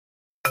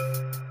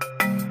And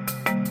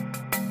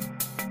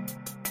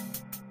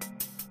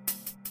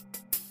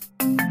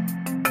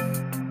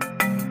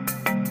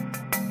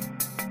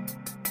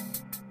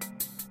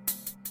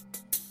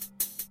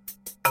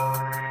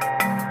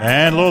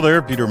hello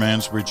there, Peter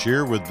Mansbridge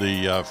here with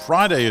the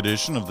Friday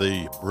edition of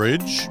The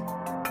Bridge.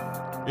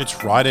 It's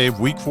Friday of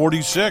week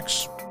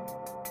 46.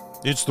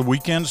 It's the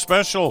weekend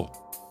special.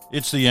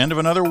 It's the end of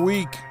another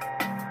week.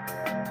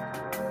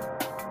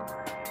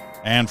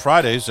 And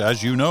Fridays,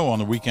 as you know, on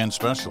the weekend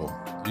special,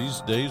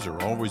 these days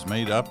are always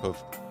made up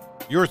of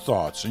your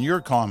thoughts and your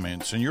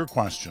comments and your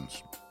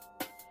questions.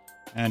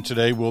 And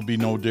today will be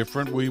no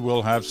different. We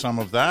will have some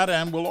of that,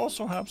 and we'll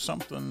also have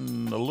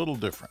something a little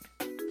different.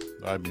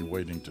 I've been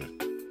waiting to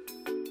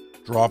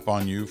drop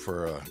on you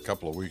for a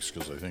couple of weeks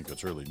because I think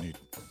it's really neat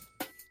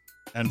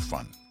and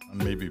fun,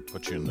 and maybe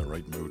put you in the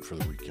right mood for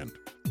the weekend.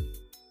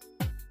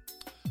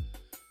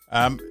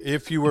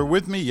 If you were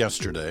with me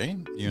yesterday,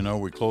 you know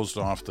we closed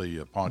off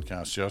the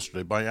podcast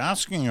yesterday by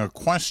asking a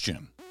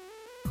question.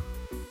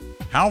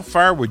 How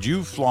far would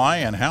you fly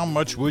and how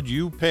much would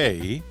you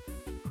pay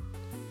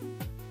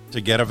to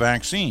get a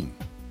vaccine?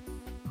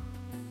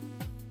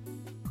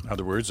 In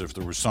other words, if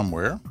there was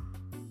somewhere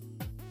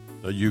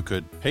that you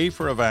could pay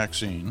for a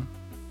vaccine,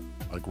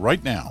 like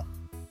right now,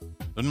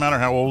 doesn't matter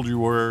how old you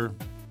were,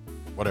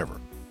 whatever,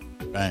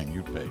 bang,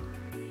 you'd pay.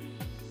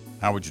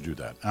 How would you do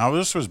that? Now,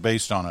 this was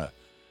based on a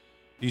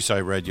piece I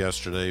read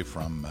yesterday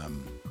from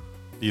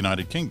the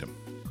United Kingdom,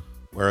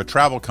 where a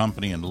travel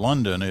company in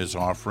London is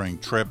offering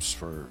trips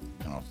for,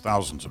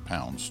 thousands of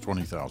pounds,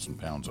 20,000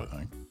 pounds, I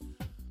think.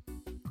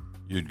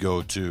 You'd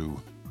go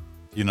to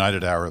the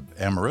United Arab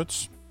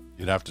Emirates.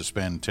 You'd have to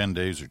spend 10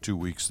 days or 2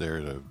 weeks there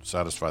to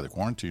satisfy the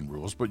quarantine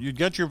rules, but you'd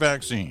get your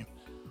vaccine.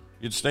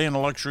 You'd stay in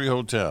a luxury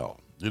hotel.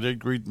 You'd eat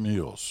great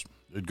meals.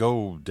 You'd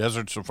go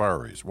desert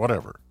safaris,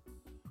 whatever.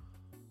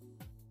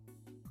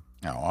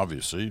 Now,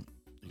 obviously,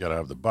 you got to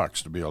have the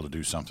bucks to be able to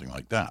do something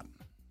like that.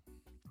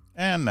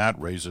 And that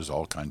raises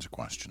all kinds of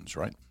questions,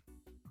 right?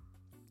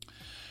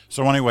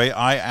 So anyway,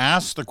 I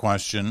asked the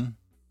question,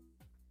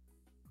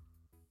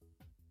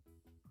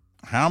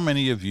 how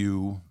many of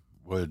you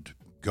would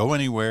go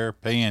anywhere,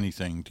 pay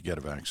anything to get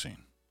a vaccine?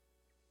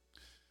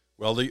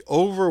 Well, the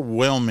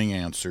overwhelming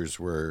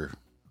answers were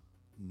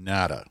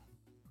nada.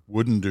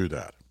 Wouldn't do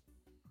that.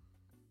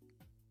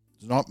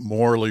 It's not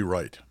morally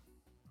right.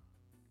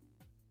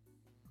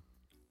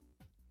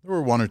 There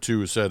were one or two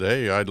who said,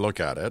 hey, I'd look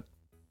at it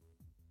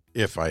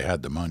if I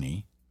had the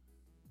money.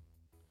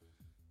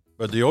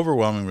 But the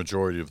overwhelming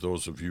majority of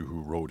those of you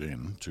who wrote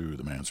in to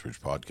the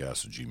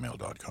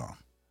mansbridgepodcast@gmail.com,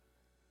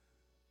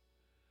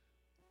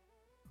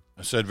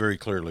 I said very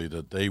clearly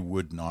that they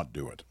would not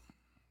do it.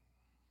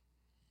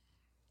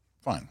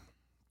 Fine.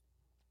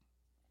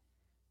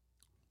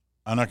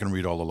 I'm not going to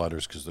read all the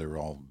letters because they're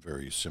all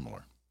very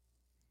similar.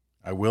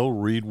 I will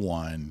read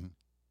one.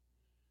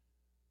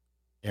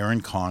 Erin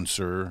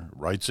Conser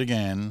writes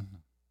again.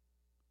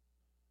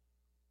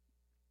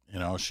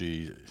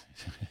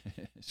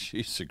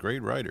 She's a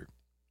great writer,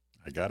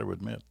 I got to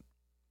admit.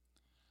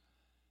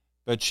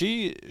 But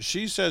she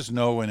says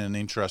no in an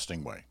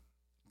interesting way.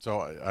 So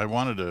I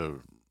wanted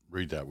to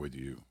read that with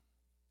you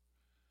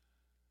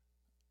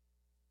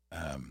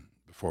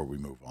before we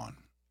move on.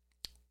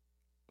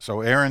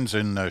 So Aaron's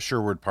in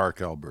Sherwood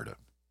Park, Alberta.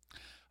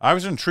 I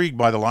was intrigued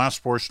by the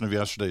last portion of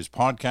yesterday's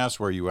podcast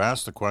where you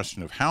asked the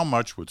question of how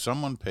much would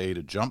someone pay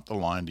to jump the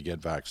line to get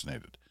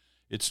vaccinated.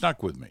 It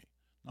stuck with me,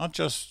 not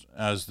just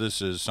as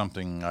this is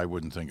something I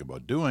wouldn't think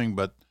about doing,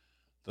 but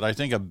that I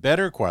think a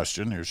better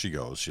question, here she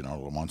goes,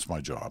 wants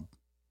my job.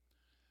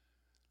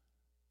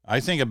 I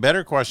think a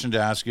better question to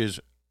ask is,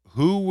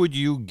 who would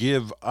you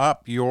give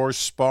up your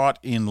spot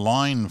in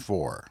line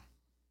for?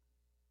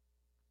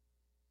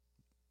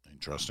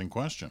 Interesting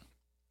question.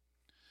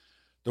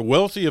 The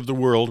wealthy of the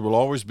world will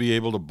always be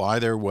able to buy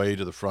their way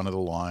to the front of the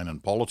line,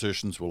 and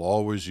politicians will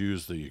always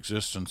use the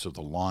existence of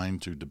the line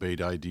to debate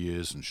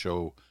ideas and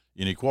show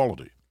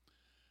inequality.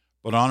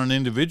 But on an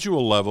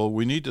individual level,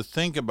 we need to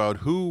think about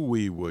who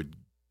we would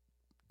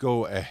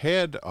go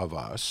ahead of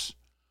us,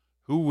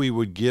 who we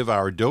would give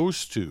our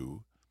dose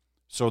to,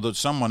 so that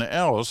someone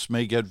else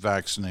may get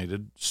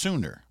vaccinated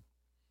sooner.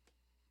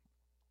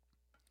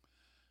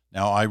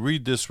 Now, I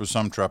read this with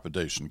some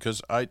trepidation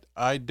because I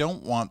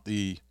don't want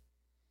you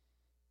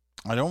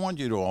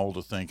to all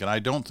to think, and I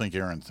don't think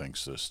Aaron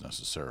thinks this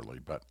necessarily,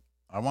 but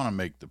I want to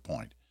make the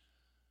point.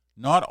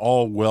 Not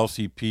all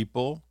wealthy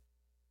people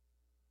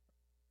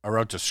are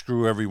out to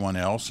screw everyone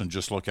else and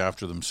just look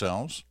after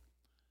themselves.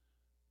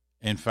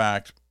 In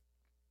fact,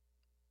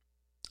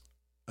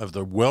 of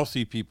the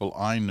wealthy people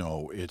I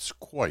know, it's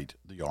quite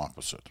the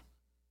opposite.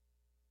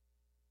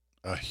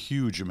 A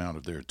huge amount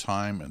of their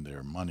time and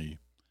their money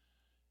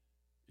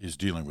is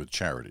dealing with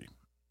charity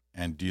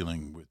and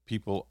dealing with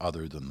people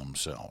other than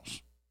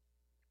themselves.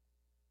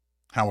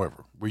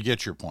 However, we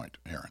get your point,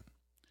 Aaron.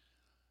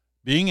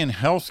 Being in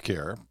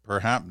healthcare,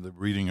 perhaps,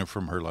 reading it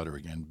from her letter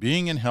again,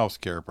 being in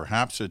healthcare,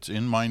 perhaps it's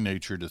in my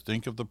nature to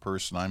think of the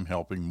person I'm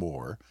helping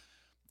more,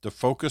 to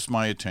focus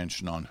my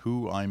attention on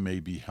who I may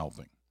be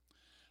helping.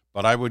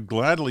 but I would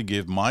gladly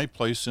give my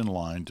place in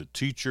line to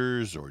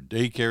teachers or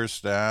daycare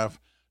staff,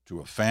 to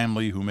a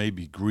family who may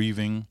be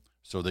grieving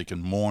so they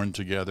can mourn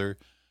together,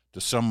 to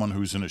someone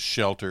who's in a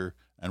shelter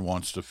and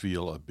wants to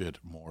feel a bit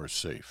more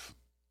safe.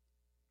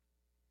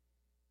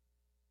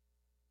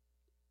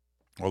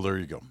 Well, there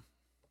you go.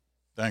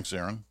 Thanks,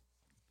 Aaron.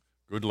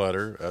 Good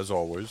letter, as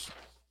always,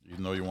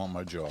 even though you want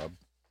my job.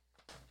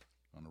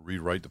 I'm going to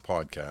rewrite the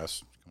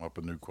podcast, come up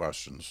with new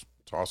questions,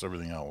 toss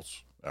everything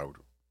else out.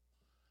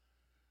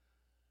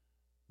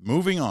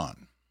 Moving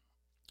on,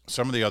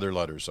 some of the other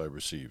letters I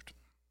received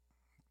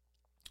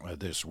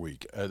this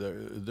week.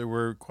 There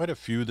were quite a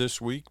few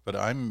this week, but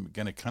I'm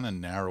going to kind of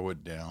narrow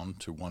it down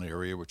to one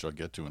area, which I'll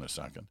get to in a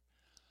second.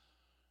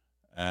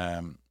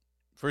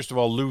 First of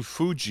all, Lou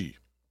Fuji.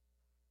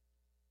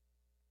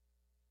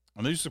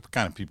 And these are the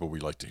kind of people we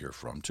like to hear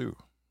from, too.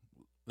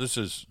 This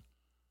is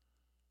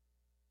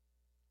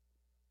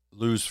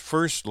Lou's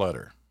first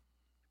letter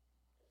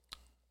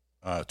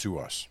to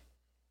us,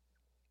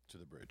 to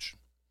the bridge.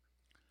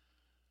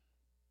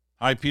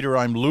 Hi, Peter.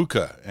 I'm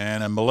Luca,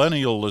 and a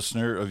millennial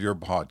listener of your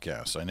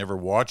podcast. I never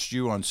watched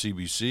you on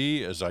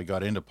CBC, as I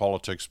got into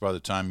politics by the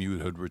time you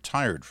had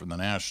retired from the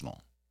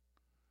National.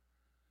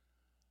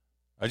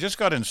 I just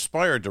got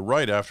inspired to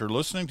write after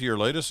listening to your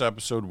latest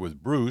episode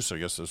with Bruce, I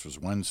guess this was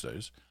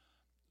Wednesdays,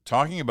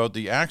 talking about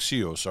the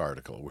Axios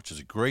article, which is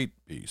a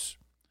great piece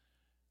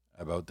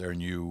about their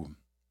new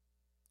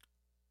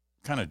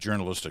kind of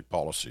journalistic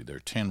policy, their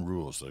 10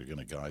 rules that are going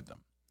to guide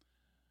them.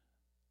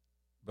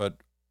 But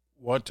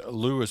what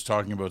Lou is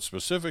talking about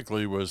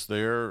specifically was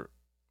their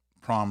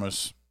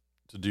promise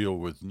to deal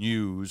with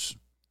news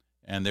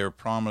and their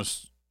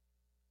promise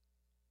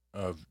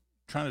of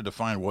trying to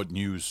define what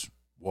news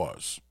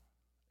was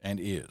and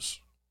is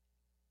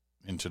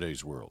in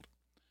today's world.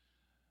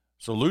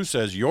 So Lou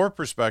says, your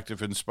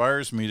perspective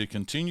inspires me to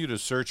continue to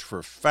search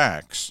for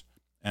facts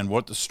and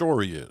what the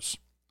story is.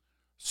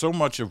 So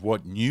much of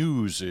what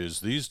news is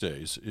these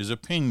days is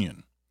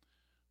opinion.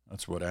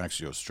 That's what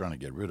Axios is trying to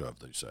get rid of,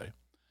 they say.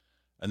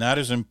 And that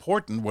is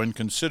important when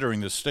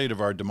considering the state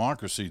of our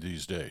democracy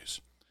these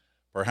days.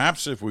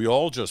 Perhaps if we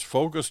all just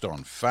focused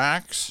on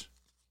facts,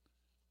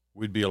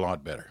 we'd be a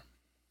lot better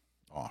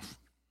off.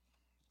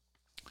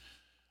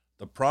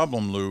 The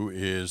problem, Lou,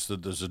 is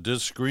that there's a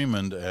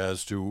disagreement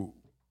as to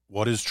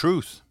what is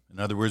truth. In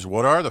other words,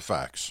 what are the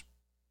facts?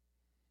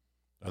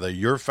 Are they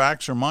your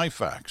facts or my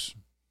facts?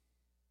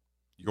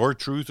 Your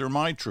truth or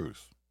my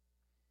truth?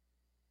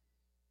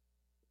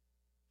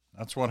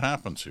 That's what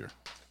happens here.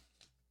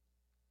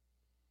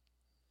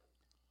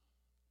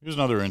 Here's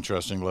another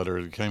interesting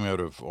letter that came out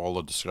of all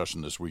the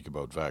discussion this week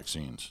about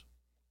vaccines.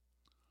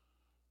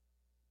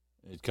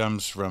 It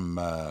comes from,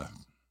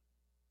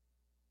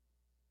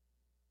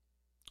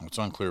 it's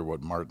unclear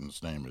what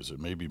Martin's name is. It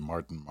may be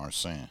Martin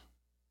Marcin.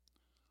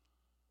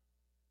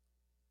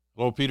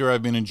 Hello, Peter.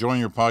 I've been enjoying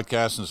your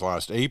podcast since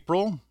last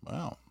April.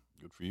 Wow,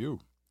 good for you.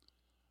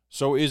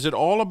 So is it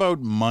all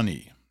about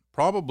money?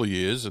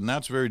 Probably is, and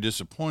that's very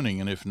disappointing.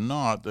 And if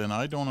not, then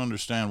I don't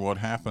understand what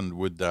happened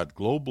with that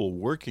global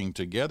working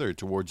together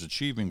towards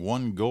achieving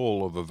one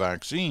goal of a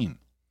vaccine,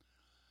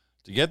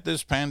 to get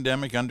this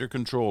pandemic under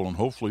control and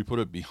hopefully put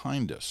it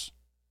behind us.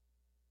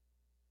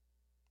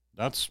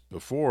 That's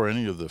before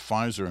any of the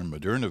Pfizer and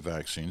Moderna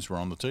vaccines were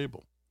on the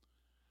table.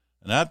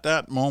 And at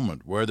that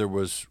moment, where there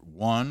was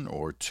one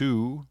or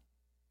two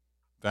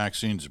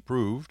vaccines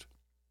approved,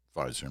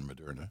 Pfizer and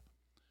Moderna,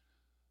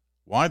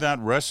 why that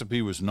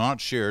recipe was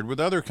not shared with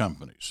other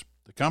companies,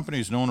 the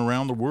companies known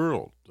around the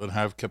world that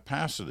have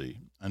capacity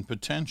and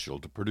potential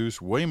to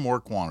produce way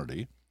more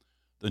quantity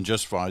than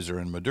just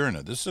Pfizer and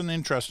Moderna. This is an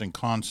interesting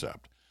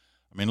concept.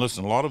 I mean,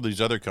 listen, a lot of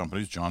these other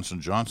companies,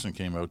 Johnson & Johnson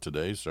came out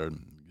today, so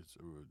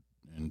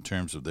in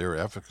terms of their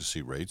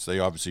efficacy rates, they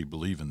obviously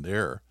believe in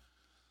their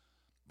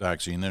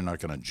vaccine. They're not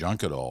going to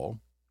junk it all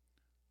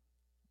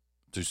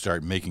to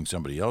start making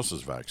somebody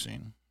else's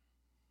vaccine.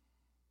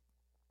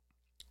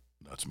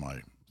 That's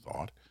my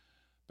thought.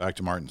 Back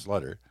to Martin's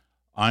letter.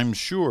 I'm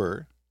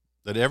sure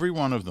that every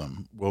one of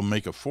them will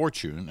make a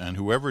fortune, and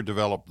whoever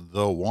developed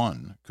the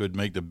one could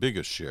make the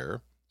biggest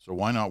share. So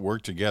why not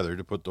work together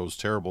to put those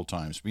terrible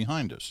times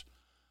behind us?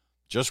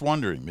 Just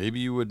wondering, maybe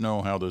you would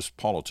know how this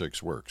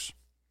politics works.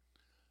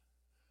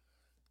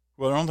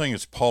 Well, I don't think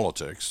it's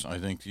politics. I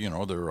think, there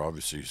are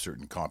obviously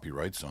certain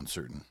copyrights on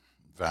certain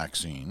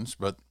vaccines,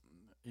 but,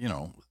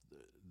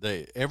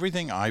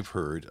 everything I've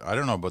heard, I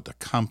don't know about the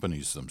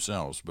companies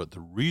themselves, but the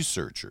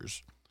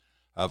researchers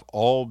have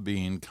all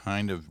been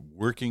kind of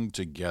working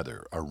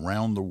together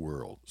around the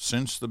world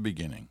since the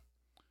beginning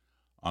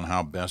on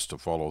how best to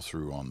follow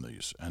through on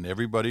these. And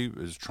everybody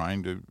is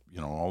trying to,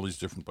 all these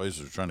different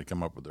places are trying to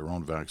come up with their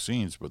own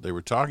vaccines, but they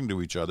were talking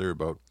to each other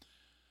about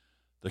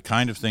the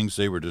kind of things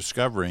they were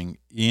discovering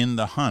in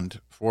the hunt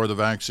for the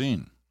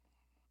vaccine.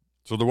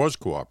 So there was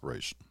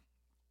cooperation.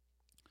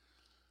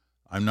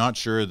 I'm not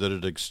sure that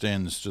it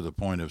extends to the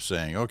point of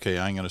saying, okay,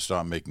 I'm going to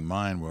stop making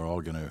mine. We're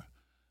all going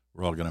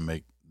to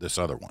make this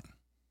other one.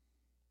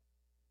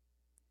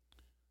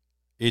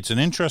 It's an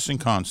interesting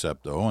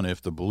concept, though, and if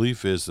the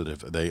belief is that if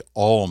they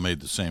all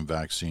made the same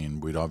vaccine,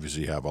 we'd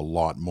obviously have a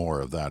lot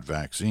more of that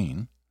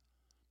vaccine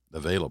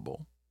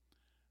available.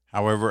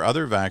 However,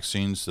 other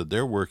vaccines that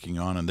they're working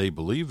on and they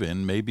believe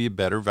in may be a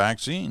better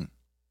vaccine,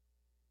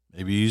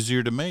 maybe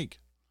easier to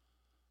make,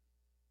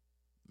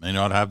 may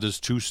not have this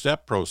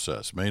two-step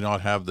process, may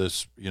not have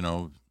this,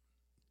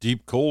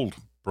 deep cold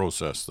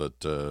process that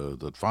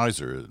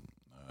Pfizer,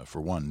 for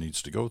one,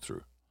 needs to go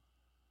through.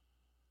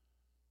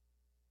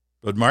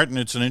 But Martin,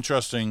 it's an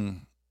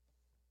interesting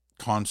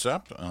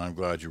concept, and I'm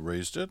glad you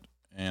raised it,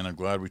 and I'm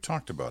glad we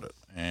talked about it,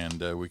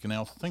 and we can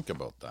now think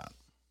about that.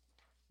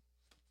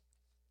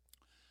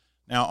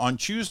 Now, on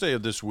Tuesday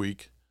of this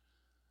week,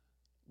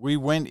 we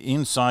went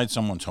inside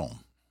someone's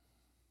home.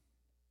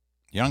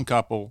 Young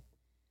couple,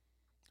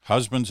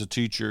 husband's a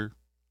teacher,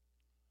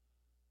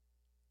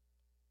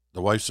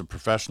 the wife's a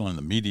professional in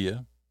the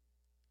media.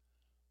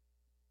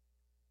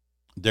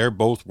 They're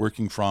both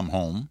working from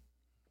home.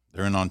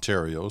 They're in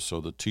Ontario,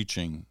 so the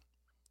teaching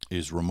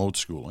is remote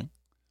schooling.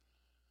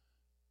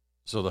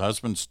 So the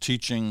husband's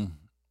teaching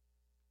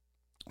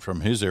from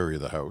his area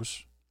of the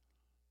house.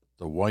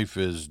 The wife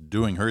is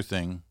doing her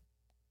thing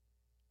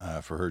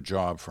for her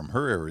job from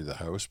her area of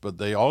the house, but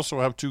they also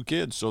have 2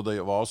 kids, so they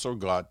have also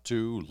got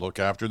to look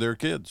after their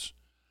kids.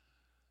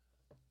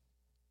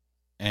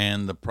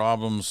 And the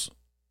problems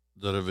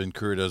that have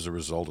incurred as a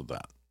result of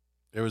that.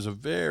 It was a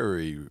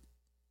very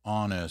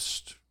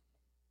honest,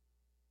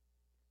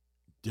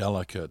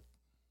 delicate,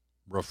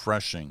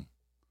 refreshing,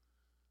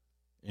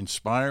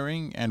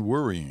 inspiring, and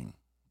worrying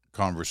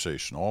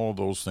conversation, all of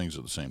those things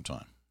at the same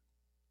time.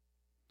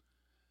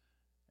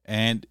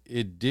 And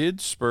it did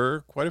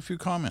spur quite a few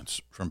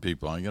comments from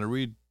people. I'm going to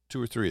read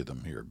 2 or 3 of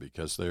them here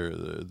because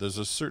there's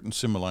a certain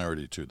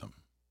similarity to them.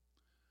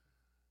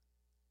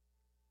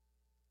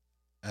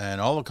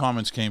 And all the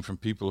comments came from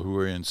people who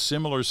are in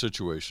similar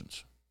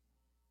situations.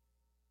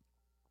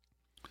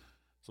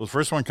 So the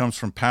first one comes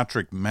from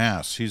Patrick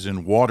Mass. He's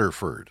in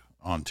Waterford,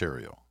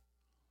 Ontario.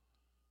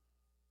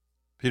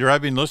 Peter,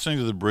 I've been listening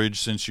to The Bridge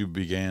since you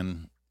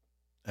began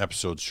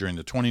episodes during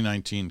the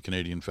 2019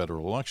 Canadian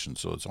federal election,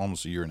 so it's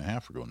almost a year and a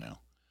half ago now.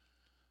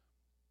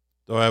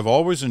 Though I have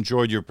always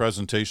enjoyed your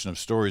presentation of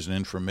stories and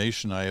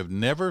information, I have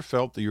never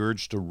felt the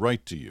urge to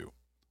write to you.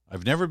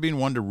 I've never been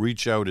one to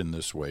reach out in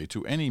this way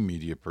to any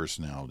media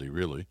personality,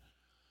 really.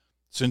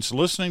 Since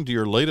listening to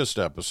your latest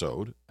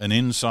episode, an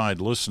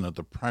inside listen at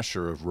the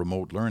pressure of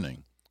remote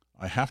learning,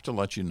 I have to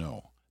let you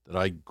know that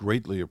I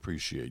greatly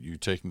appreciate you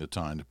taking the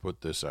time to put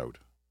this out.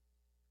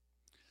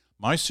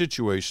 My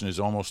situation is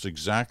almost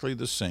exactly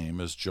the same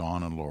as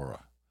John and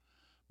Laura.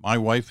 My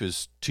wife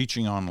is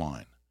teaching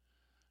online.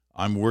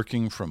 I'm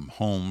working from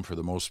home for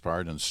the most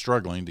part and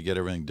struggling to get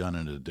everything done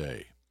in a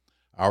day.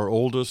 Our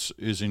oldest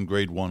is in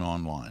grade 1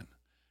 online,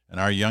 and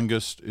our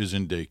youngest is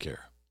in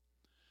daycare.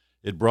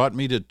 It brought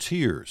me to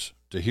tears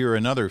to hear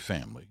another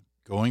family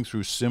going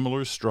through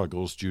similar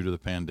struggles due to the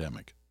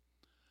pandemic.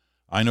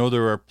 I know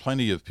there are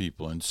plenty of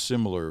people in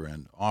similar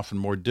and often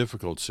more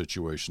difficult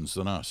situations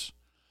than us.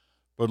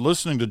 But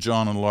listening to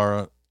John and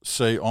Laura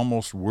say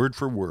almost word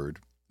for word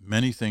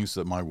many things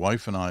that my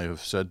wife and I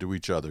have said to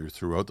each other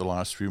throughout the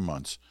last few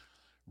months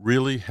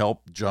really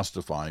helped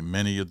justify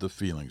many of the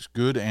feelings,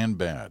 good and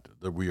bad,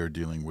 that we are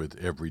dealing with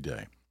every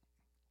day.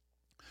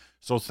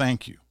 So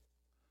thank you.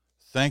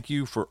 Thank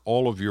you for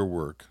all of your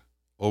work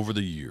over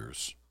the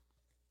years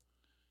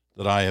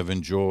that I have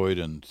enjoyed,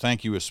 and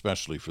thank you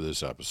especially for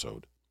this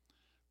episode.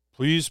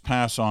 Please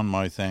pass on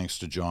my thanks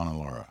to John and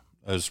Laura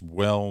as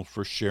well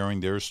for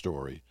sharing their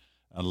story,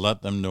 and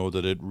let them know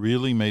that it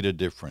really made a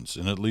difference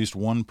in at least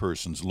one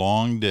person's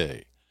long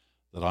day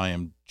that I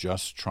am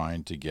just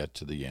trying to get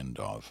to the end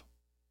of.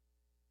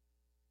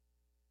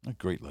 A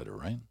great letter,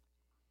 right?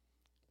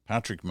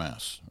 Patrick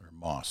Moss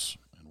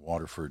in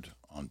Waterford,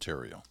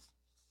 Ontario.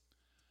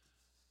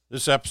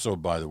 This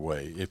episode, by the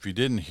way, if you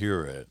didn't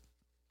hear it,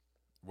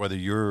 whether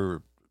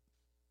you're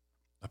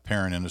a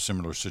parent in a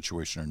similar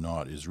situation or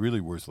not, is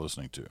really worth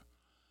listening to.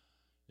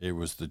 It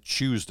was the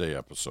Tuesday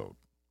episode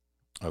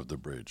of The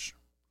Bridge.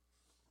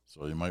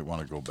 So you might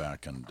want to go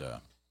back and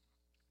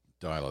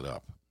dial it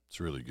up. It's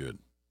really good.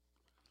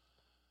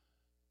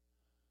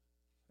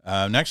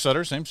 Next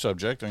letter, same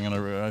subject.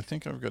 I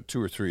think I've got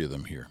 2 or 3 of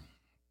them here.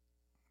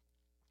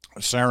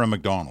 Sarah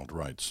McDonald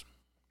writes.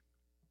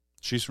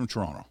 She's from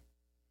Toronto.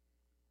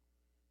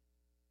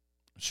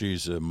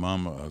 She's a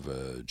mom of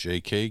a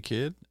JK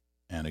kid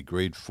and a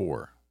grade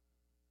 4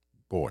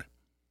 boy.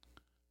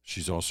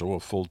 She's also a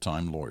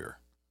full-time lawyer.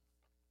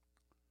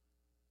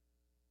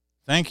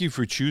 Thank you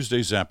for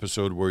Tuesday's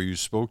episode where you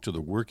spoke to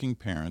the working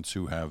parents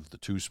who have the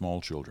 2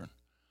 small children,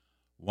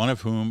 one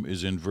of whom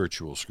is in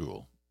virtual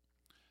school.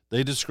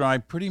 They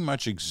described pretty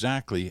much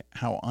exactly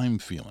how I'm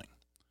feeling,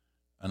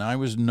 and I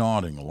was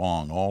nodding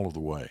along all of the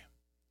way.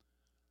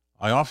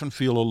 I often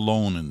feel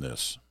alone in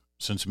this,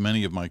 since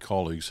many of my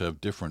colleagues have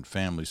different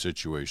family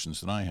situations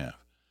than I have.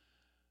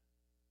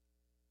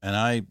 And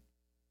I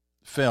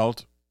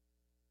felt,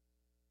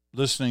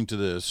 listening to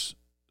this,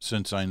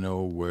 since I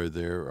know where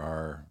there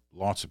are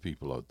lots of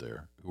people out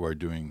there who are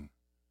doing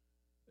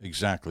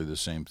exactly the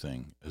same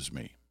thing as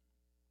me.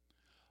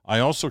 I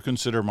also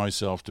consider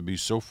myself to be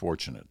so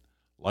fortunate,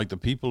 like the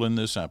people in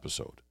this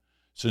episode,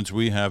 since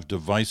we have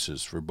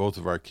devices for both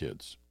of our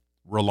kids,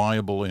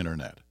 reliable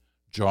internet,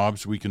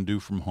 jobs we can do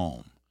from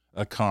home,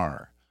 a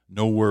car,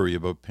 no worry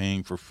about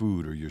paying for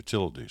food or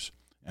utilities,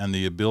 and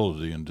the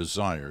ability and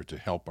desire to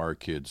help our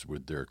kids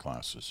with their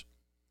classes.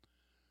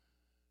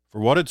 For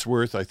what it's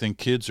worth, I think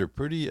kids are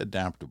pretty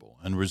adaptable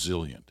and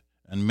resilient,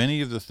 and many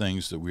of the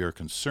things that we are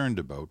concerned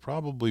about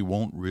probably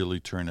won't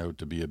really turn out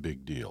to be a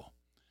big deal.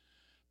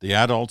 The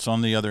adults,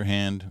 on the other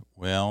hand,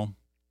 well,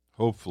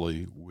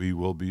 hopefully we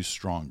will be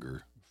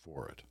stronger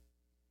for it.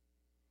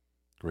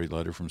 Great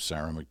letter from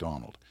Sarah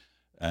McDonald.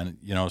 And,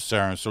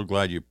 Sarah, I'm so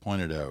glad you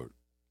pointed out,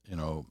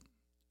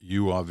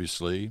 you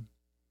obviously,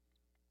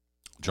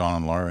 John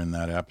and Laura in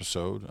that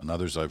episode, and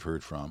others I've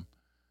heard from,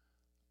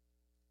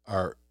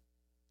 are,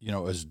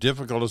 as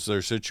difficult as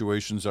their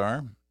situations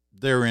are,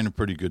 they're in a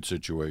pretty good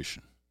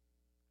situation.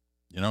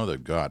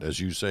 They've got, as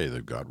you say,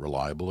 they've got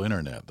reliable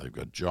internet. They've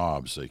got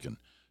jobs they can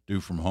do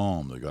from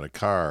home. They've got a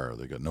car.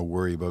 They've got no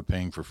worry about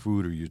paying for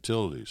food or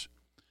utilities.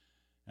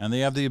 And they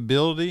have the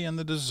ability and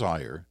the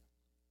desire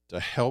to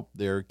help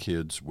their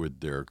kids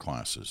with their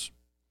classes.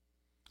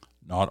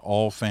 Not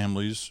all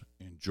families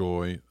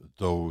enjoy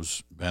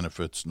those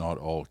benefits. Not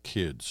all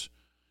kids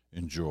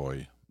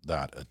enjoy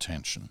that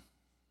attention.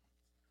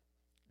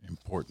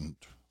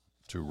 Important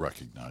to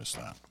recognize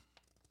that.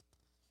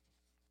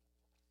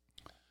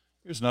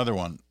 Here's another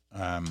one.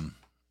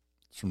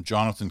 It's from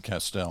Jonathan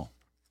Castell.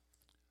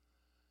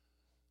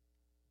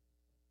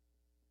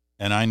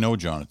 And I know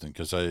Jonathan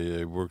because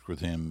I worked with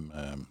him,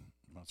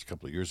 that's a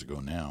couple of years ago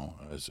now.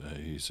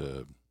 He's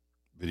a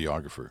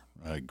videographer,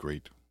 a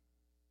great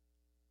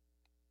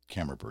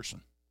camera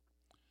person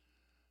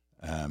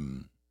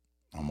on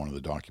one of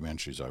the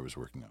documentaries I was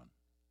working on.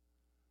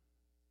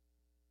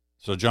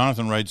 So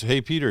Jonathan writes, "Hey,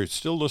 Peter,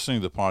 still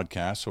listening to the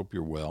podcast. Hope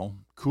you're well.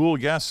 Cool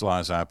guests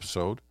last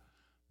episode.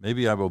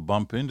 Maybe I will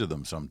bump into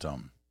them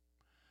sometime.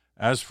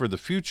 As for the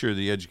future,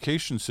 the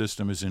education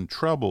system is in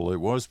trouble.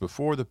 It was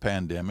before the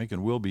pandemic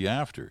and will be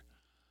after.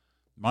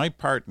 My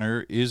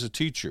partner is a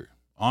teacher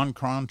on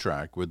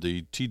contract with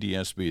the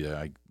TDSB.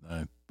 I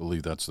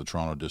believe that's the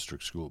Toronto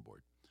District School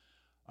Board.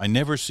 I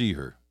never see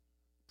her.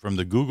 From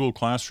the Google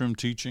Classroom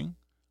teaching,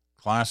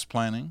 class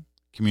planning,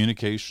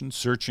 communication,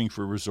 searching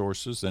for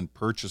resources, then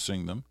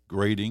purchasing them,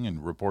 grading,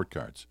 and report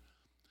cards.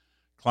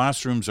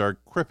 Classrooms are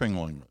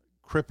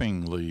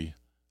cripplingly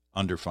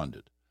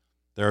underfunded.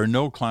 There are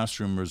no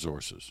classroom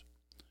resources.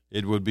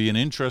 It would be an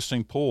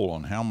interesting poll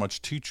on how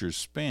much teachers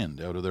spend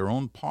out of their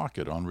own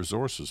pocket on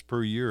resources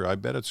per year. I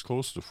bet it's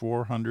close to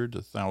 $400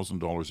 to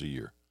 $1,000 a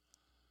year.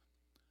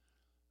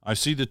 I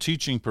see the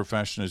teaching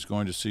profession is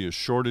going to see a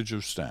shortage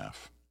of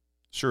staff.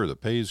 Sure, the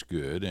pay is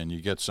good and you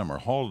get summer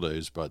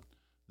holidays, but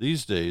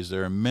these days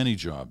there are many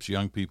jobs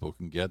young people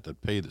can get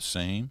that pay the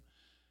same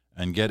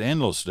and get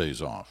endless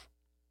days off.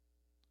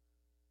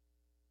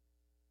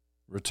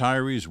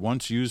 Retirees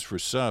once used for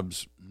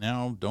subs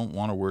now don't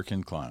want to work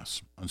in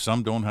class, and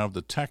some don't have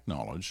the tech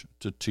knowledge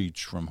to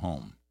teach from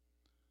home.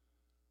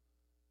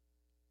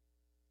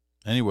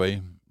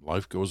 Anyway,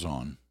 life goes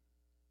on.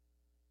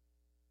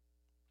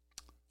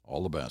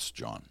 All the best,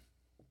 John."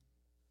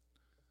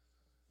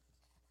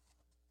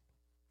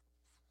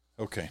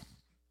 Okay.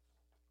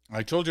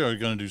 I told you I was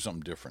going to do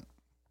something different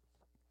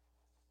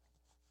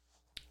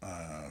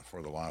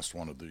for the last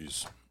one of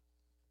these.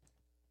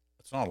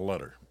 It's not a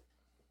letter,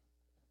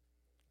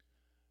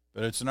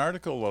 but it's an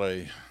article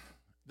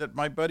that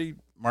my buddy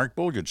Mark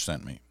Bulgage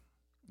sent me.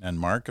 And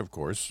Mark, of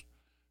course,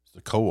 is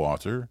the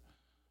co-author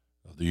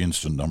of the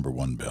instant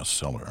 #1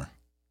 bestseller,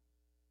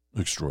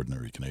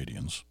 Extraordinary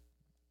Canadians.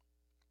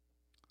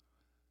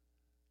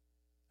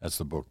 That's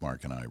the book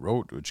Mark and I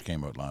wrote, which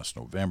came out last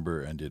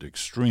November and did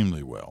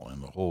extremely well in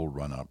the whole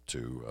run-up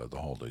to the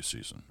holiday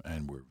season.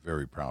 And we're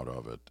very proud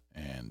of it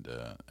and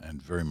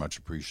very much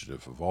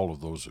appreciative of all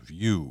of those of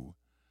you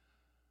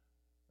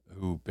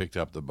who picked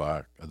up the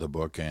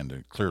book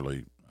and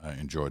clearly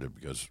enjoyed it,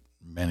 because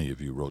many of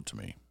you wrote to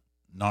me,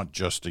 not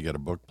just to get a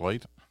book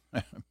plate,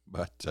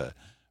 but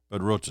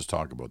wrote to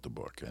talk about the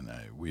book,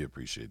 and we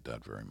appreciate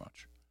that very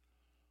much.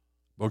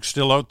 Book's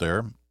still out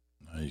there.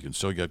 You can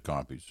still get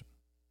copies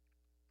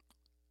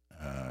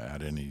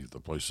at any of the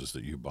places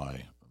that you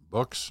buy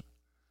books,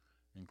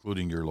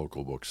 including your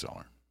local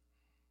bookseller.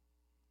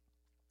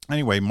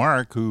 Anyway,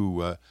 Mark,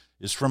 who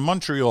is from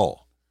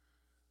Montreal,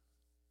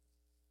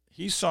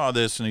 he saw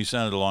this and he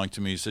sent it along to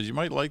me. He said, "You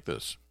might like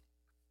this."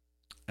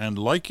 And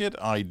like it,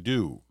 I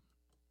do.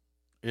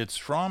 It's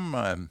from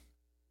a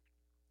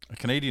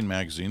Canadian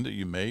magazine that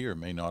you may or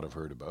may not have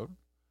heard about.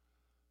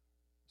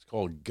 It's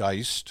called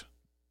Geist.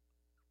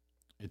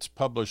 It's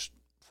published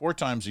 4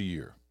 times a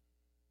year.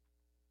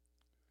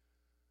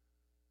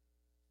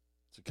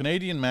 It's a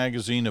Canadian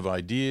magazine of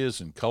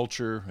ideas and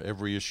culture.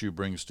 Every issue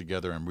brings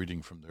together, I'm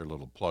reading from their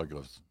little plug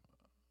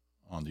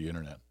on the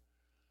internet.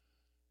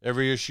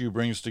 Every issue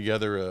brings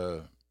together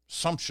a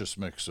sumptuous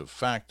mix of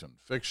fact and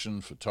fiction,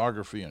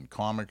 photography and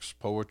comics,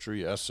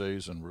 poetry,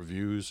 essays and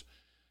reviews,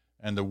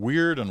 and the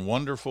weird and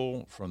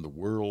wonderful from the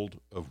world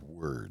of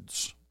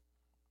words.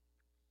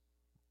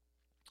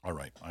 All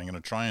right, I'm going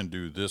to try and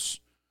do this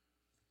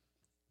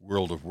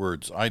world of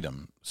words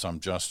item some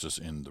justice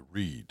in the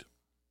read.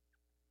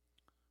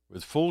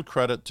 With full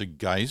credit to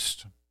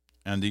Geist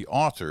and the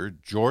author,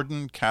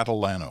 Jordan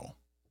Catalano.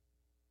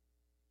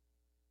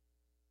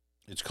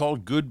 It's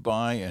called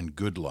Goodbye and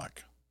Good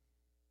Luck.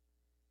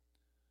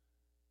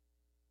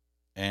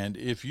 And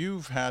if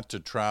you've had to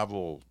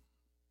travel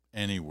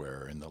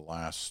anywhere in the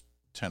last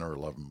 10 or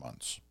 11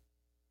 months,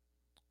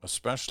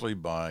 especially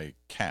by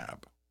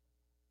cab,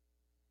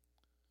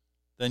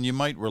 then you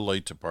might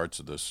relate to parts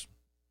of this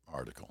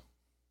article.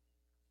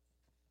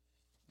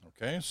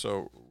 Okay,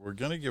 so we're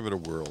going to give it a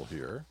whirl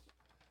here.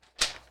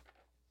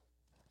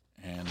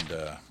 And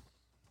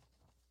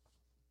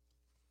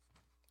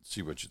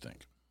see what you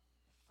think.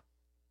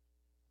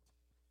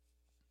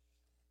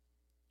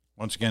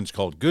 Once again, it's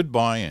called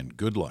Goodbye and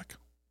Good Luck.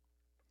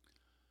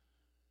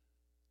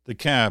 The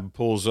cab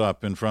pulls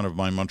up in front of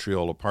my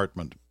Montreal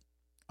apartment.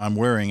 I'm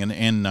wearing an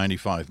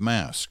N95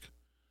 mask.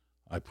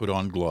 I put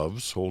on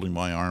gloves, holding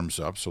my arms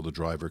up so the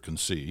driver can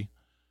see.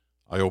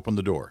 I open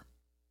the door.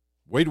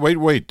 Wait,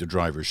 the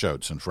driver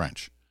shouts in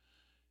French.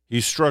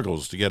 He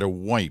struggles to get a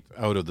wipe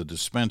out of the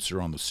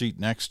dispenser on the seat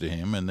next to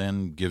him and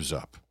then gives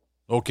up.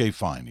 Okay,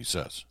 fine, he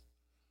says.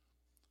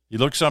 He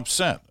looks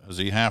upset as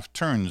he half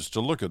turns to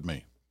look at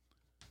me.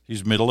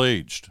 He's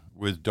middle-aged,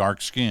 with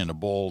dark skin, a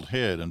bald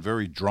head, and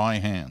very dry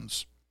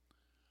hands.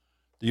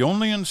 The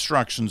only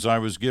instructions I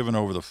was given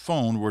over the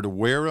phone were to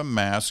wear a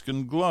mask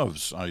and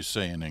gloves, I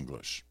say in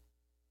English.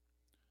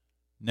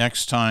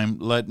 Next time,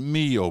 let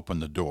me open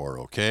the door,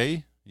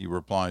 okay? He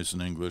replies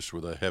in English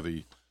with a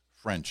heavy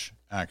French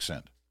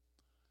accent.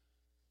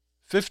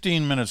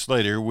 15 minutes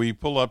later, we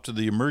pull up to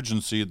the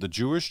emergency at the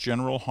Jewish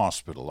General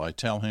Hospital. I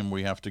tell him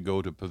we have to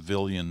go to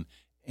Pavilion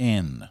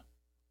N.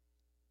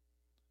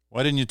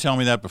 Why didn't you tell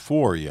me that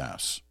before, he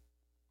asks.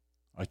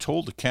 I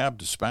told the cab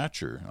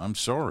dispatcher. I'm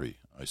sorry,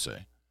 I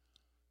say.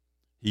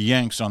 He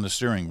yanks on the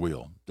steering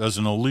wheel, does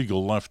an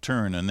illegal left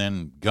turn, and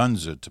then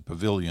guns it to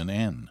Pavilion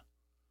N.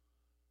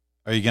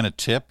 Are you going to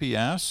tip, he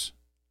asks.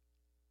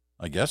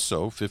 I guess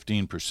so,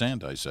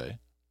 15%, I say.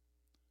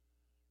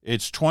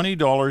 It's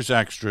 $20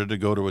 extra to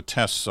go to a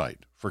test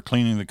site for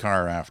cleaning the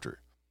car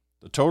after.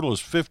 The total is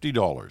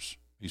 $50,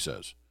 he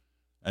says.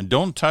 And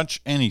don't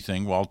touch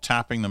anything while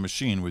tapping the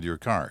machine with your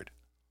card.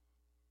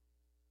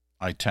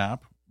 I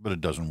tap, but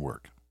it doesn't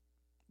work.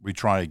 We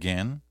try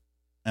again,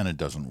 and it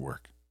doesn't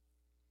work.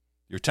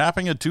 You're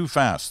tapping it too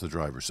fast, the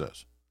driver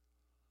says.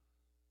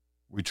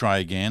 We try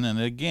again, and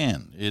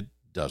again, it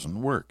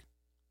doesn't work.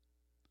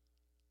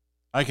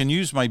 I can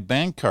use my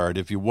bank card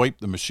if you wipe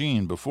the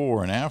machine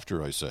before and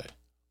after, I say.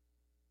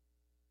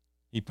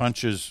 He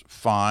punches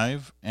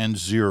 5 and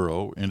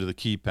 0 into the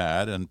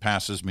keypad and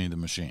passes me the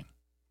machine.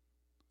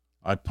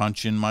 I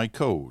punch in my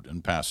code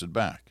and pass it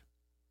back.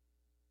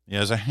 He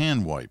has a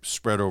hand wipe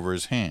spread over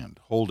his hand,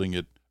 holding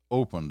it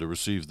open to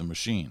receive the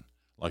machine,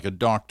 like a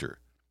doctor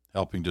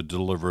helping to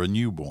deliver a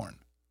newborn.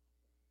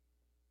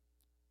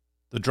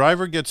 The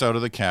driver gets out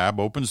of the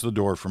cab, opens the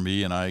door for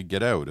me, and I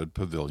get out at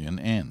Pavilion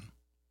N.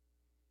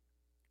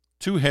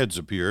 2 heads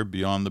appear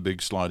beyond the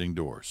big sliding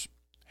doors,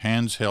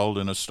 hands held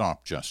in a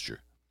stop gesture.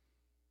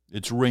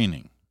 It's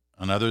raining,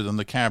 and other than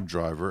the cab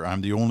driver,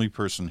 I'm the only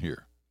person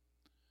here.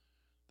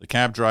 The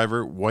cab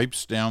driver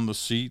wipes down the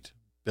seat,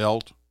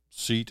 belt,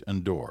 seat,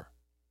 and door.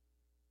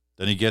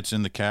 Then he gets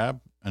in the cab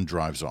and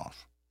drives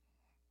off.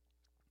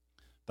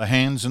 The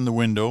hands in the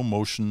window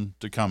motion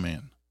to come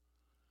in.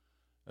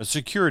 A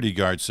security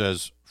guard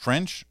says,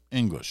 French,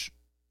 English.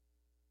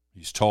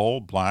 He's tall,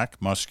 black,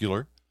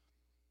 muscular.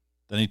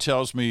 Then he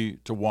tells me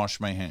to wash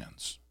my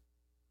hands.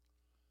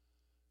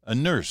 A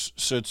nurse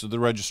sits at the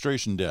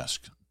registration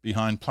desk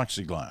behind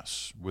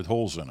plexiglass with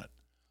holes in it.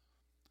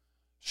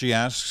 She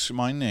asks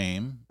my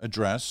name,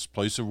 address,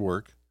 place of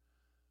work.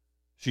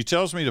 She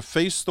tells me to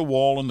face the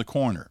wall in the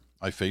corner.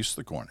 I face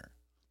the corner,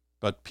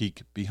 but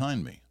peek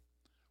behind me.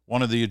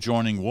 One of the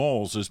adjoining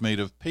walls is made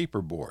of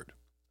paperboard.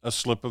 A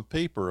slip of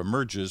paper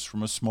emerges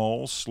from a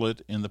small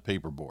slit in the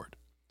paperboard.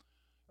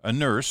 A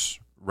nurse,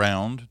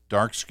 round,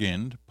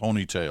 dark-skinned,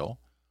 ponytail,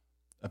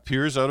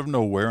 appears out of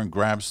nowhere and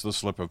grabs the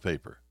slip of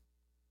paper.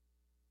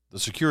 The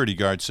security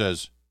guard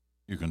says,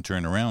 You can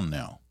turn around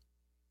now.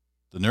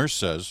 The nurse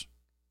says,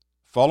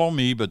 Follow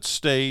me, but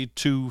stay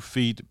 2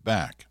 feet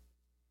back.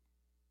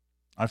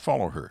 I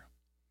follow her.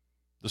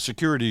 The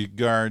security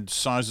guard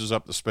sizes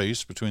up the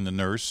space between the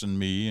nurse and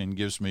me and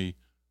gives me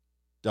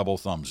double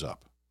thumbs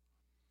up.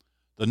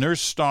 The nurse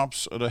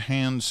stops at a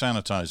hand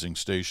sanitizing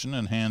station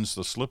and hands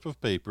the slip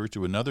of paper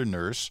to another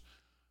nurse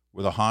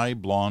with a high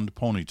blonde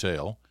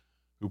ponytail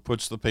who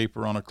puts the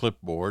paper on a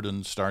clipboard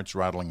and starts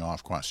rattling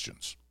off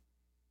questions.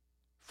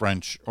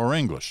 French or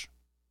English?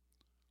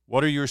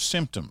 What are your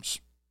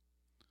symptoms?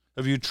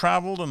 Have you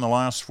traveled in the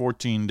last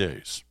 14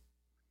 days?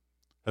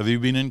 Have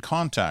you been in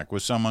contact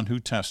with someone who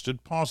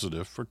tested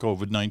positive for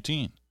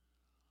COVID-19?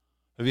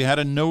 Have you had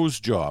a nose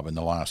job in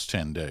the last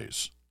 10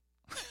 days?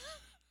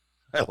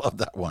 I love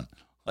that one.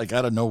 Like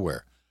out of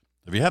nowhere.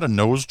 Have you had a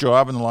nose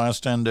job in the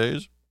last 10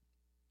 days?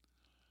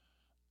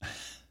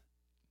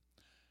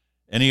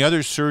 Any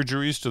other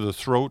surgeries to the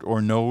throat or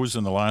nose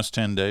in the last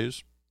 10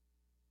 days?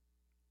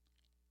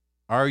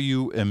 Are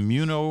you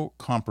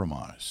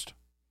immunocompromised?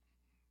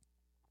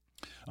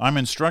 I'm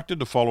instructed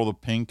to follow the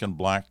pink and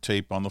black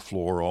tape on the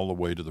floor all the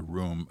way to the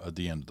room at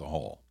the end of the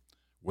hall,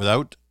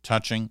 without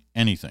touching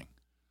anything,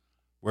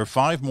 where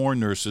 5 more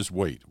nurses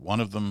wait, one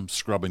of them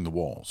scrubbing the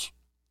walls.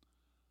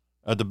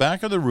 At the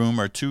back of the room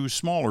are 2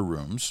 smaller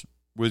rooms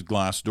with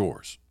glass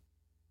doors.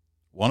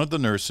 One of the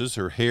nurses,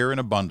 her hair in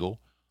a bundle,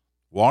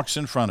 walks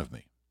in front of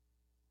me,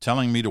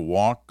 telling me to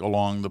walk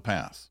along the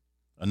path.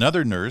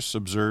 Another nurse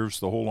observes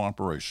the whole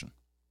operation.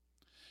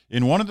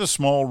 In one of the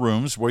small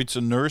rooms waits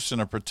a nurse in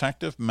a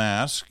protective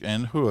mask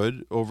and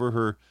hood over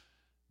her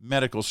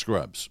medical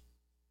scrubs.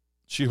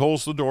 She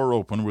holds the door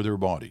open with her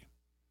body.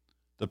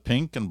 The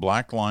pink and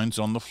black lines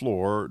on the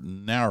floor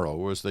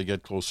narrow as they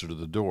get closer to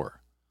the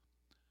door.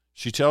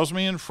 She tells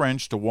me in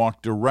French to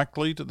walk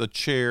directly to the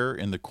chair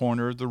in the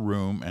corner of the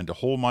room and to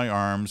hold my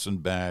arms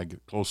and bag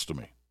close to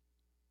me.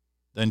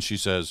 Then she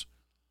says,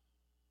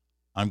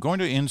 I'm going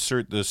to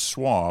insert this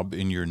swab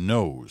in your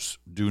nose.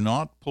 Do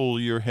not pull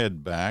your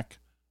head back.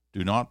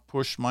 Do not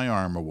push my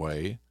arm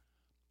away.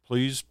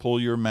 Please pull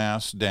your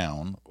mask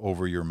down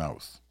over your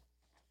mouth.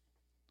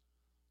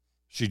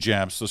 She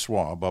jabs the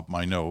swab up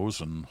my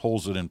nose and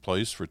holds it in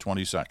place for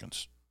 20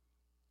 seconds.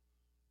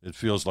 It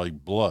feels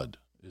like blood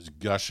is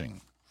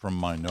gushing from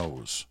my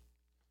nose.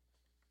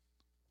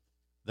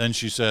 Then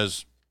she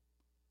says,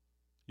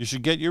 you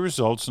should get your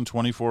results in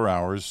 24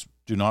 hours.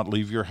 Do not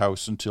leave your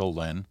house until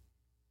then.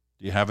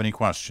 Do you have any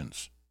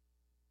questions?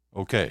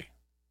 Okay.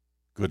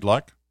 Good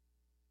luck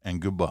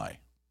and goodbye.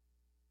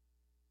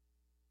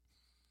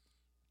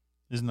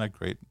 Isn't that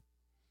great?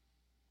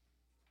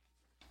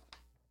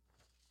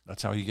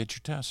 That's how you get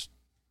your test.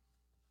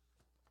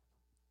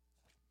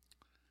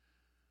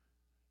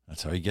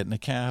 That's how you get in a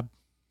cab.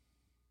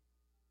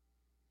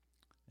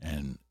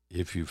 And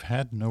if you've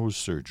had nose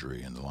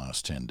surgery in the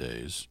last 10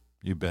 days,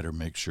 you better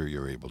make sure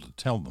you're able to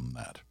tell them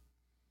that.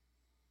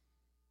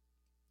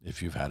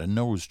 If you've had a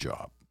nose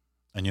job,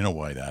 and you know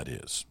why that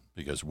is,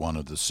 because one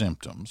of the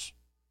symptoms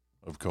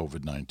of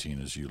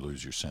COVID-19 is you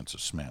lose your sense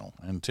of smell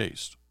and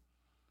taste.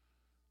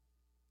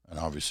 And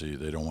obviously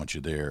they don't want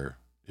you there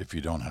if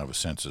you don't have a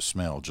sense of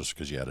smell just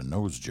because you had a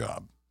nose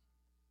job.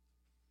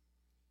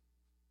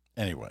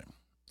 Anyway,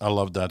 I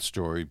love that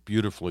story.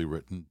 Beautifully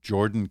written.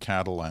 Jordan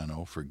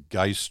Catalano for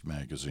Geist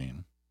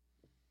Magazine.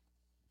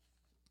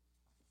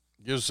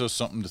 Gives us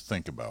something to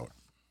think about.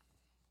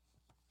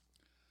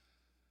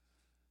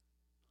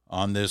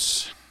 On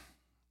this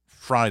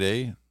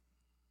Friday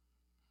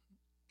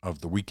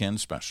of the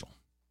weekend special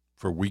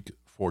for week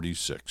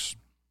 46.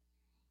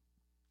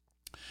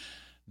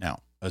 Now,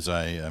 as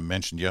I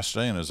mentioned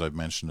yesterday and as I've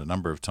mentioned a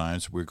number of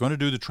times, we're going to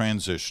do the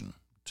transition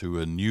to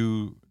a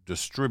new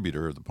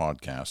distributor of the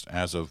podcast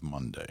as of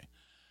Monday.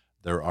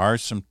 There are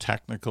some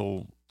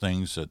technical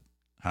things that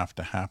have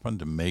to happen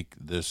to make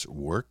this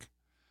work,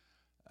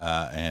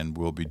 and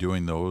we'll be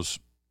doing those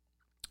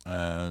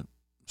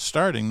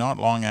starting not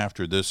long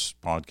after this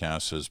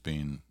podcast has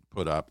been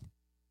put up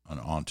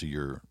onto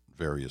your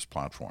various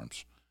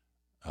platforms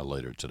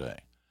later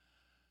today.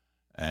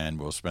 And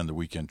we'll spend the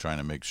weekend trying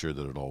to make sure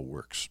that it all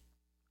works.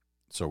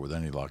 So with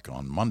any luck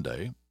on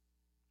Monday,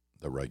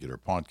 the regular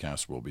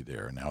podcast will be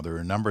there. Now, there are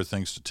a number of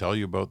things to tell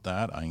you about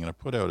that. I'm going to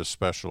put out a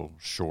special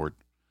short,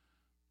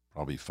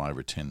 probably 5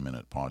 or 10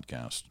 minute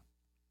podcast.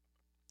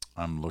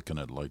 I'm looking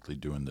at likely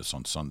doing this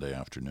on Sunday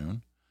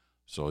afternoon.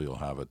 So you'll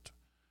have it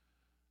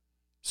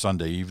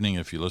Sunday evening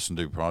if you listen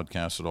to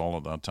podcasts at all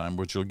at that time,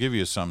 which will give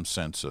you some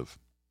sense of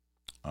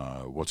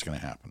what's going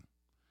to happen.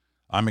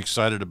 I'm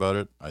excited about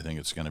it. I think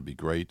it's going to be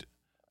great.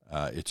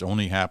 It's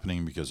only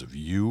happening because of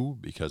you,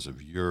 because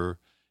of your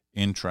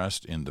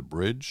interest in the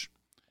bridge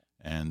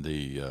and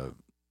the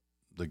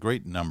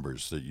great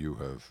numbers that you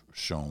have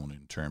shown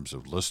in terms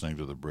of listening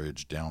to the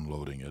bridge,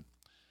 downloading it.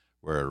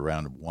 We're at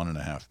around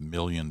 1.5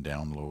 million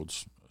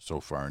downloads so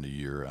far in a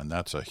year, and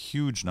that's a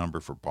huge number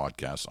for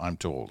podcasts, I'm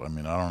told. I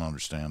mean, I don't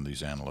understand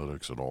these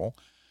analytics at all,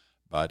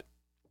 but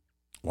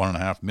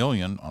 1.5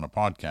 million on a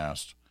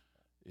podcast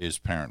is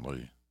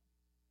apparently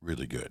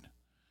really good.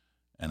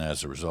 And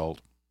as a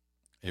result,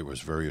 it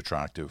was very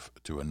attractive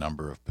to a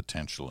number of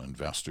potential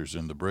investors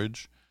in the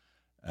bridge,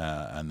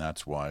 and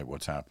that's why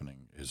what's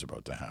happening is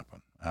about to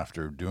happen.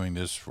 After doing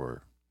this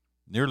for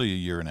nearly a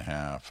year and a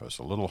half as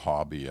a little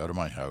hobby out of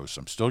my house,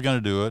 I'm still going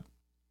to do it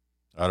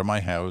out of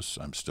my house.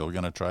 I'm still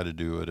going to try to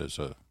do it as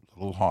a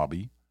little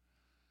hobby.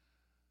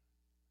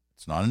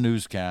 It's not a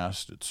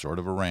newscast. It's sort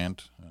of a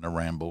rant and a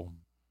ramble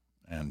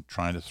and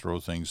trying to throw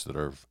things that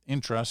are of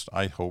interest,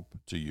 I hope,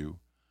 to you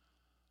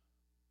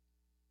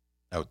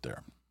out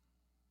there.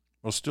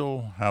 We'll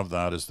still have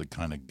that as the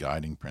kind of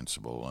guiding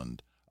principle.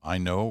 And I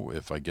know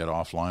if I get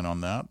offline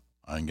on that,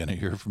 I'm going to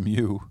hear from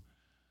you.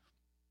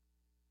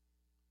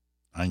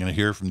 I'm going to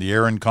hear from the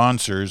Aaron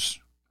Consers.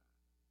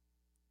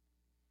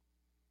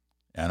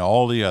 and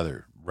all the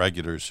other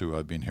regulars who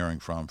I've been hearing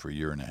from for a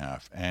year and a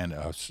half. And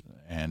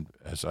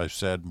as I've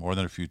said more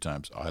than a few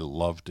times, I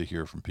love to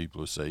hear from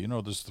people who say,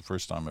 this is the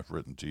first time I've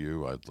written to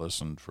you. I've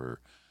listened for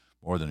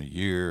more than a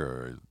year,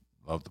 or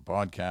I love the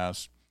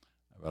podcast,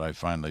 but I've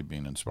finally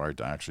been inspired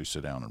to actually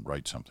sit down and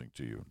write something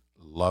to you.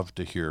 Love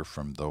to hear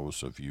from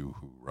those of you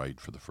who write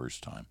for the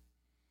first time.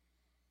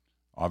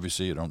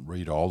 Obviously, I don't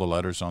read all the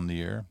letters on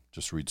the air,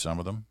 just read some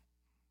of them.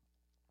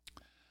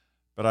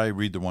 But I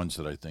read the ones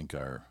that I think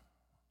are,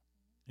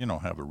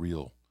 have a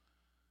real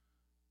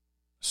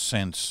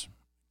sense,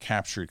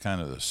 capture kind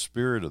of the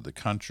spirit of the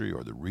country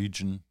or the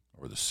region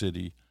or the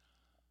city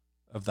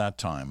of that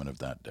time and of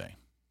that day.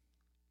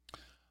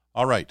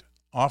 All right,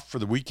 off for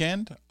the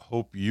weekend.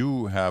 Hope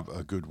you have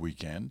a good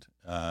weekend.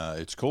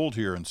 It's cold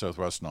here in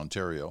southwestern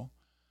Ontario,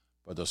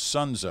 but the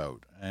sun's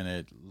out and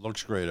it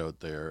looks great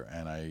out there.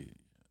 And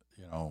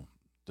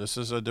this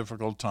is a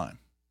difficult time.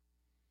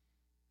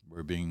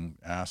 We're being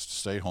asked to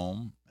stay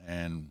home,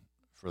 and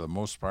for the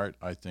most part,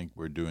 I think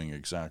we're doing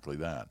exactly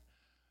that.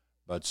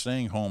 But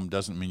staying home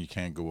doesn't mean you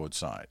can't go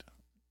outside.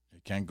 You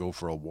can't go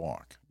for a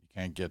walk. You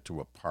can't get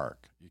to a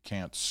park. You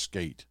can't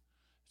skate.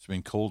 It's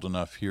been cold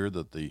enough here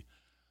that the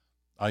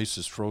ice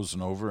is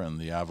frozen over in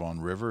the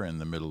Avon River in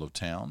the middle of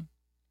town.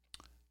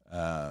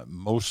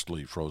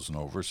 Mostly frozen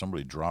over.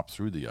 Somebody dropped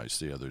through the ice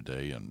the other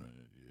day, and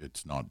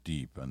it's not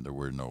deep, and there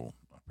were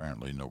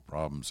apparently no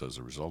problems as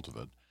a result of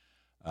it.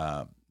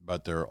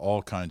 But there are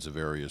all kinds of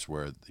areas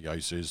where the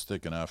ice is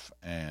thick enough,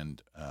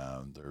 and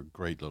there are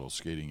great little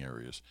skating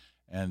areas.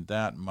 And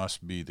that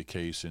must be the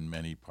case in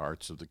many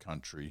parts of the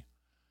country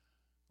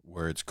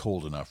where it's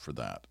cold enough for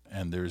that.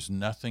 And there's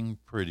nothing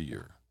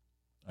prettier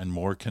and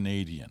more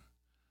Canadian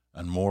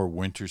and more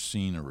winter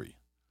scenery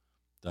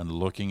than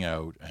looking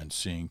out and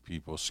seeing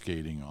people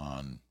skating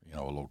on,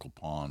 a local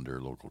pond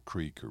or local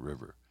creek or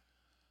river.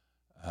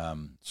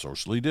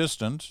 Socially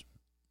distant,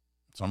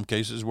 some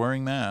cases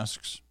wearing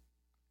masks.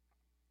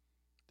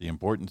 The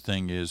important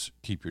thing is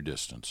keep your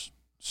distance.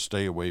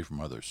 Stay away from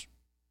others.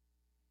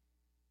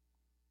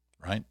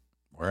 Right?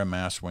 Wear a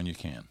mask when you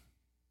can.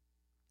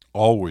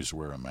 Always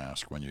wear a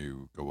mask when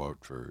you go out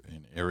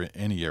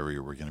any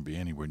area we're going to be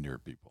anywhere near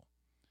people.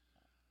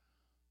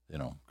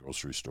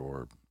 Grocery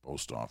store,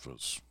 post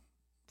office,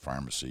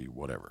 pharmacy,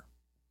 whatever.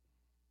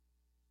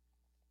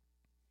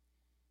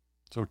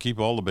 So keep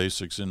all the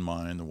basics in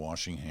mind, the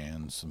washing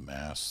hands, the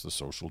masks, the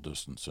social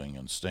distancing,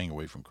 and staying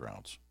away from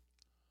crowds.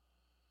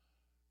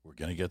 We're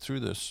going to get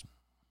through this.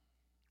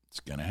 It's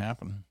going to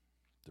happen.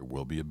 There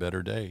will be a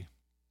better day.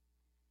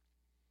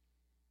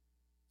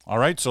 All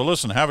right, so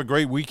listen, have a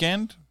great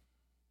weekend.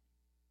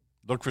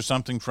 Look for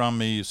something from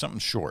me, something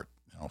short,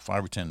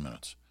 5 or 10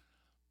 minutes,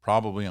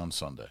 probably on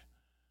Sunday.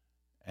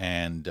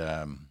 And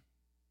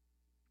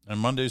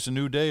Monday's a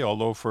new day,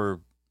 although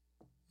for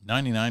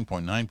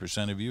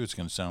 99.9% of you, it's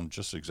going to sound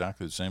just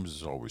exactly the same as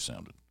it's always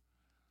sounded.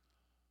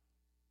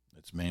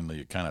 It's mainly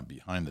a kind of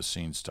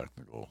behind-the-scenes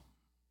technical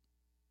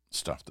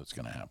stuff that's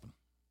going to happen.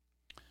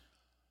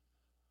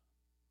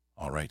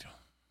 All right.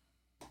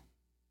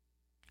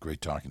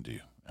 Great talking to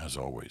you, as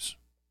always.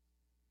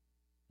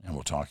 And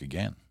we'll talk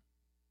again.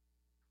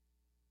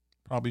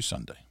 Probably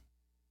Sunday.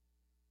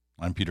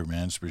 I'm Peter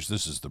Mansbridge.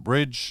 This is The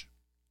Bridge.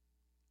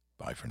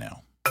 Bye for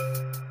now.